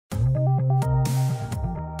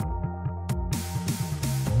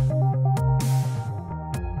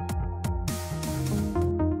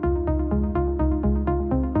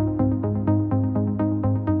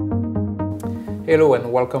Hello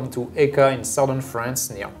and welcome to ECA in southern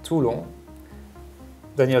France near Toulon.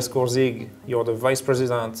 Daniel Scourzic, you're the Vice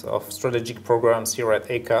President of Strategic Programs here at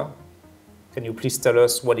ECA. Can you please tell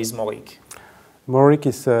us what is MAURIC? MAURIC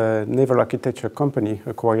is a naval architecture company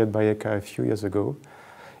acquired by ECA a few years ago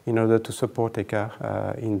in order to support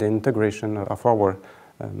ECA in the integration of our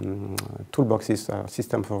toolboxes,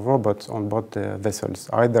 system for robots on board the vessels,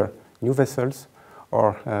 either new vessels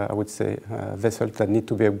or I would say vessels that need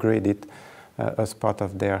to be upgraded as part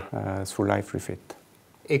of their through-life refit.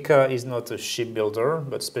 ECA is not a shipbuilder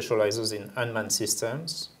but specializes in unmanned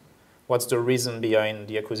systems. What's the reason behind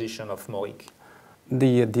the acquisition of MAURIC?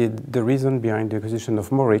 The reason behind the acquisition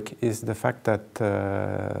of MAURIC is the fact that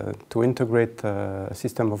to integrate a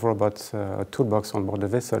system of robots, a toolbox on board the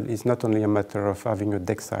vessel, is not only a matter of having a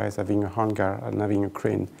deck size, having a hangar, and having a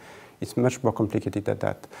crane. It's much more complicated than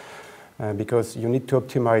that. Because you need to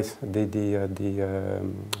optimize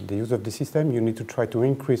the use of the system. You need to try to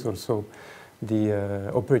increase also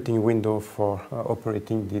the operating window for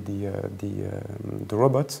operating the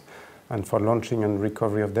robots and for launching and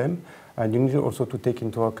recovery of them. And you need also to take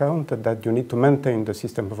into account that you need to maintain the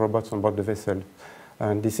system of robots on board the vessel.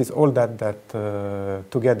 And this is all that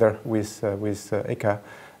together with ECA,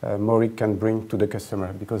 MAURIC can bring to the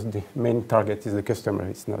customer, because the main target is the customer,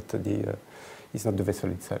 it's not the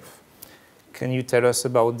vessel itself. Can you tell us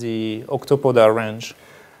about the Octopoda range?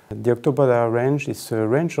 The Octopoda range is a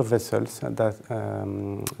range of vessels that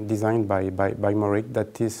designed by MAURIC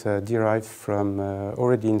that is derived from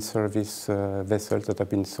already in service vessels that have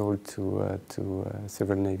been sold to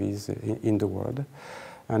several navies in the world.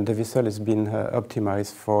 And the vessel has been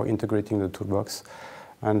optimized for integrating the toolbox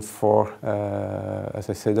and for, as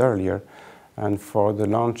I said earlier, and for the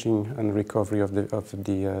launching and recovery of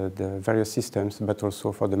the various systems, but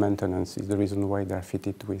also for the maintenance is the reason why they are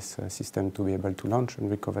fitted with a system to be able to launch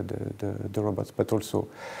and recover the robots, but also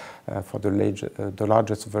for the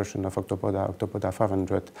largest version of Octopoda, Octopoda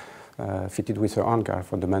 500, fitted with a hangar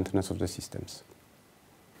for the maintenance of the systems.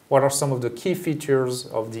 What are some of the key features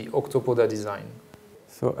of the Octopoda design?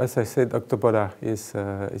 So, as I said, Octopoda is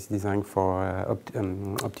designed for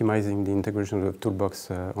optimizing the integration of the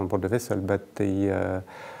toolbox on board the vessel, but the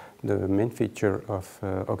main feature of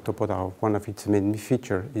Octopoda, one of its main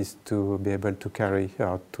features, is to be able to carry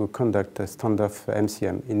out, to conduct a standoff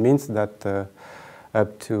MCM. It means that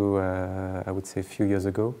up to, I would say, a few years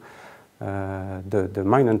ago, the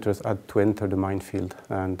mine hunters had to enter the minefield,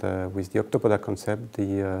 and with the Octopoda concept,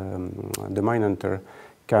 the mine hunter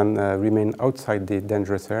can remain outside the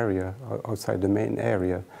dangerous area, outside the main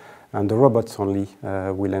area, and the robots only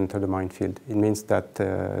will enter the minefield. It means that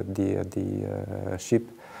the ship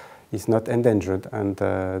is not endangered, and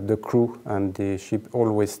the crew and the ship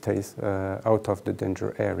always stays out of the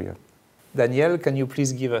danger area. Daniel, can you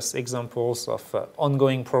please give us examples of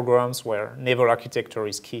ongoing programs where naval architecture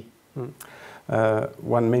is key?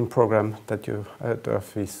 One main program that you heard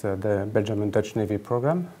of is the Belgian and Dutch Navy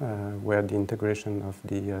program, where the integration of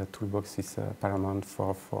the toolbox is paramount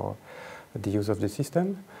for the use of the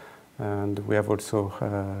system. And we have also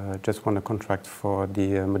just won a contract for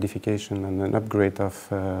the modification and an upgrade of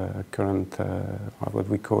current, what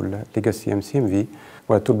we call legacy MCMV,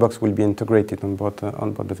 where toolbox will be integrated on board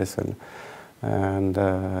the vessel. And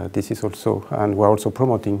this is also, and we're also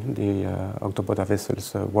promoting the Octopoda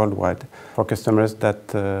vessels worldwide for customers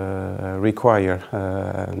that require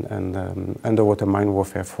an underwater mine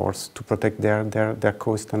warfare force to protect their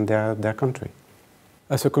coast and their country.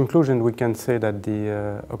 As a conclusion, we can say that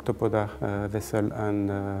the Octopoda vessel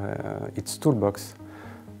and its toolbox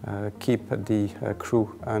keep the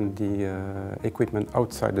crew and the equipment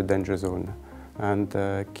outside the danger zone, and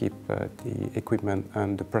keep the equipment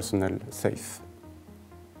and the personnel safe.